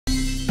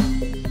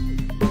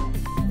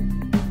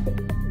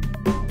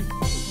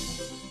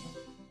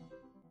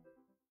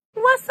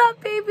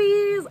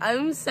babies!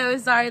 I'm so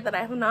sorry that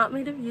I have not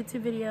made a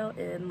YouTube video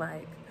in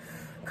like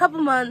a couple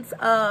months.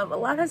 A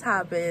lot has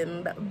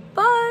happened,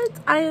 but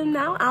I am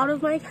now out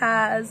of my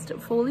cast,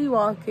 fully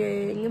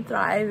walking,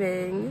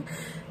 thriving.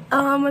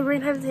 My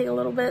brain had to take a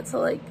little bit to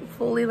like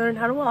fully learn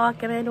how to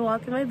walk, and I had to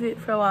walk in my boot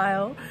for a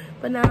while,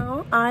 but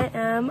now I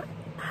am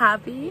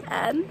happy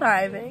and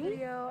thriving.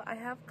 I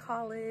have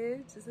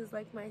college. This is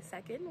like my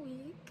second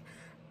week,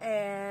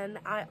 and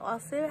I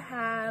also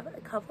have a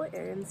couple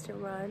errands to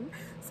run,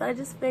 so I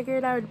just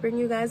figured I would bring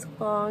you guys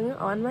along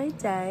on my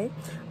day.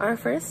 Our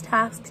first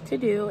task to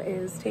do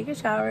is take a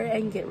shower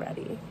and get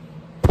ready.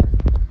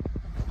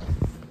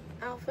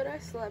 Outfit I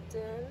slept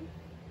in.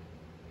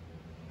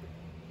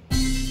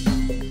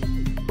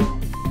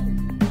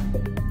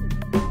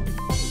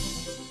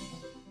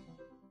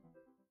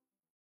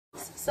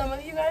 Some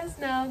of you guys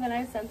know that I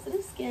have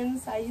sensitive skin,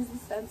 so I use the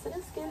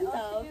sensitive skin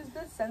Dove. Use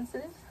the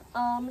sensitive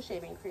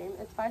shaving cream.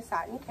 It's by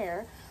Satin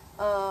Care.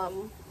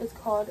 It's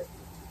called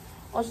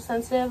Ultra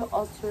Sensitive,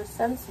 Ultra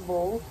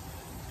Sensible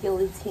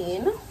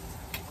Guillotine.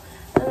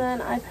 And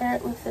then I pair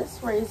it with this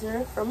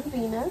razor from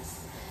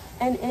Venus,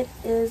 and it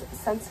is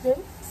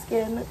Sensitive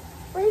Skin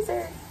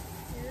Razor.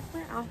 Here's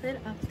my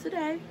outfit of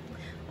today.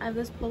 I have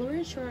this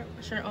Polaroid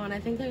shirt on. I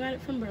think I got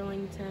it from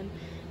Burlington.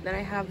 Then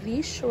I have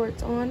these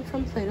shorts on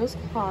from Plato's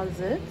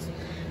Closet.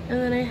 And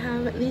then I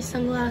have these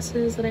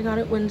sunglasses that I got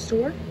at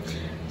Windsor.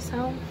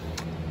 So,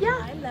 yeah.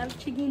 I love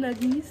chicken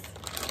nuggies.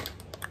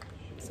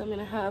 So I'm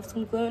gonna have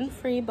some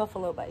gluten-free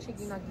buffalo bites.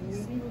 Chicken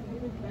nuggies.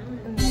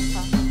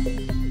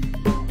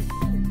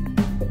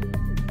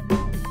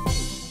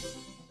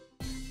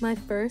 My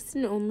first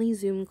and only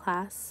Zoom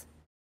class.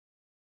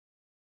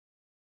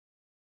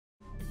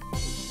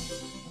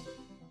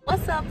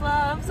 What's up,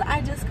 loves?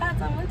 I just got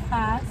done with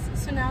class,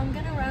 so now I'm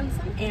gonna run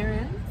some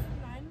errands.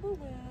 9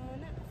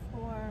 balloon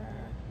for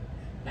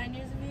 9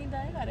 years of being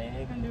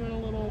diabetic. I'm doing a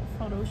little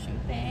photo shoot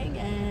thing,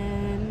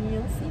 and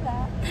you'll see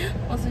that.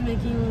 Also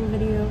making a little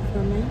video for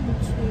my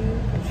YouTube.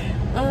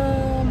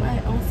 I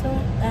also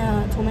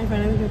told my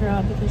friend I would pick her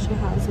up because she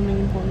has something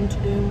important to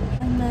do,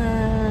 and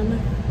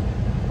then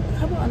a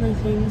couple other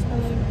things, but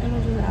like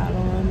it'll just add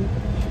on.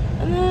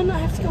 And then I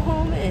have to go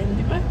home and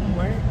do my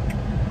homework.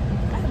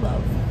 I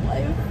love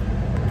life.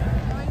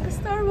 I'm going to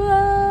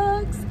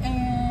Starbucks,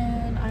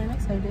 and I'm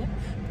excited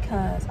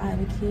because I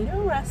have a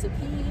keto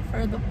recipe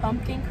for the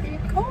pumpkin cream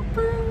cold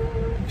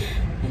brew,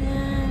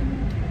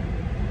 and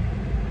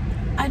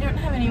I don't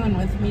have anyone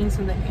with me,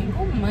 so the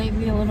angle might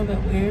be a little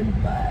bit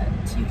weird, but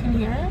you can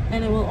hear it,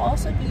 and it will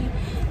also be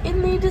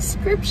in the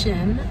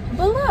description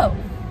below.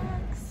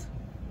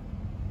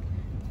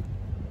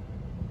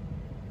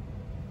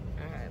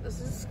 Alright, this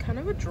is kind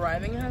of a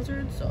driving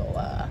hazard, so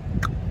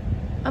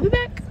I'll be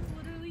back. This is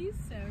literally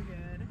so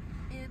good.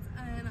 It's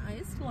an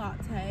iced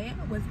latte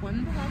with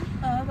 1 pump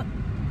of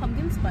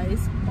pumpkin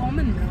spice,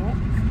 almond milk,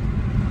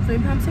 3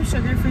 pumps of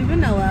sugar-free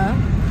vanilla,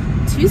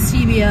 2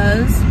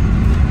 stevias,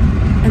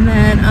 and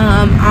then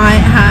I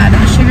had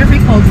a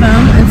sugar-free cold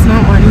foam. It's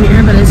not on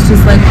here, but it's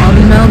just like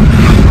almond milk,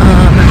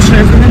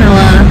 sugar-free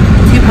vanilla,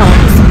 2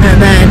 pumps, and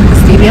then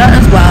stevia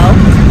as well.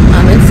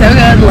 It's so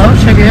good, low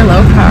sugar,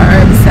 low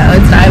carbs, so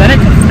it's diabetic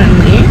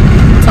friendly.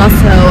 It's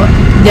also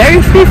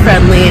dairy-free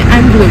friendly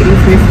and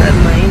gluten-free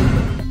friendly.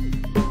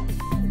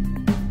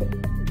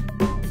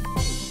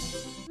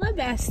 My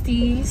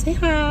bestie, say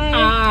hi.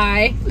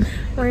 Hi.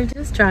 We're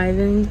just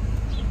driving.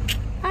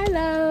 Hi,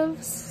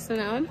 loves. So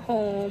now I'm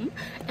home,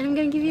 and I'm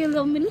gonna give you a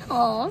little mini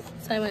haul.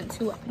 So I went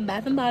to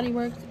Bath and Body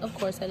Works. Of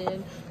course I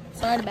did.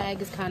 Sorry, the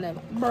bag is kind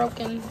of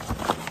broken.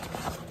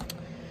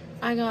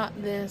 I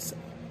got this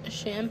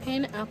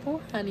champagne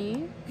apple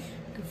honey.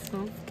 It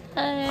smells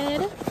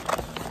good.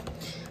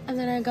 And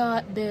then I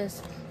got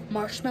this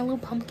marshmallow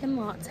pumpkin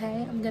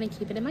latte. I'm gonna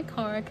keep it in my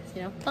car because,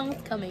 you know,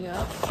 fall's coming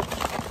up.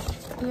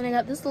 And then I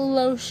got this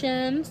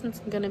lotion.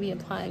 Since I'm gonna be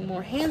applying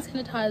more hand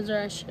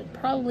sanitizer, I should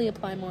probably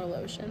apply more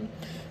lotion.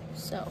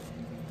 So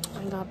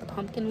I got the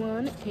pumpkin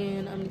one,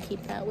 and I'm gonna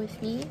keep that with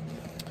me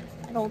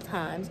at all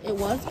times. It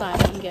was buy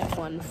one get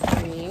one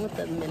free with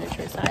the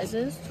miniature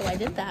sizes, so I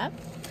did that.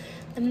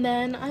 And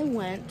then I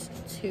went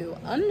to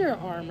Under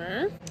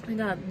Armour. I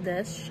got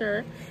this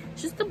shirt,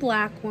 it's just the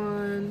black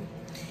one.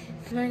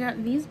 And I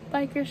got these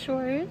biker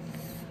shorts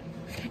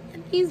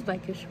and these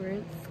biker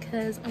shorts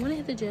because I want to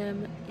hit the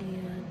gym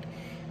and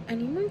I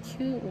need more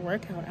cute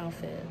workout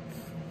outfits.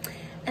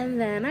 And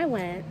then I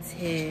went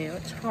to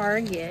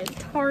Target,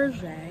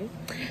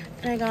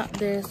 and I got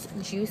this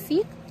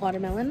juicy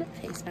watermelon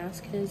face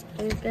mask because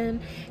I've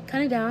been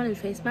kind of down, and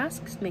face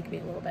masks make me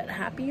a little bit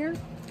happier.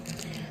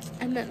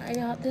 And then I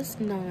got this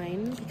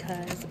 9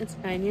 because it's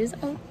 9 years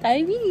old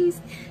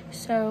diabetes.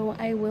 So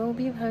I will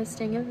be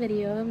posting a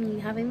video of me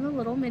having a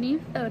little mini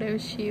photo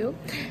shoot.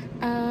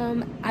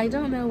 I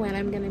don't know when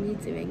I'm gonna be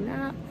doing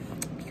that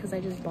because I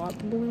just bought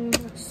the balloon.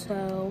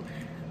 So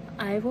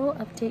I will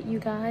update you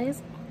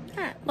guys on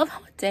that. Love how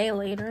a day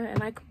later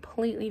and I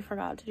completely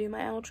forgot to do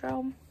my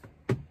outro.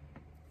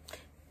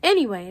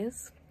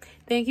 Anyways,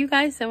 Thank you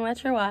guys so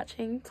much for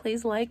watching.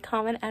 Please like,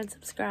 comment, and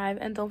subscribe.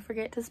 And don't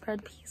forget to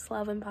spread peace,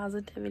 love, and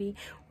positivity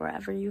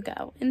wherever you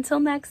go. Until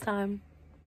next time.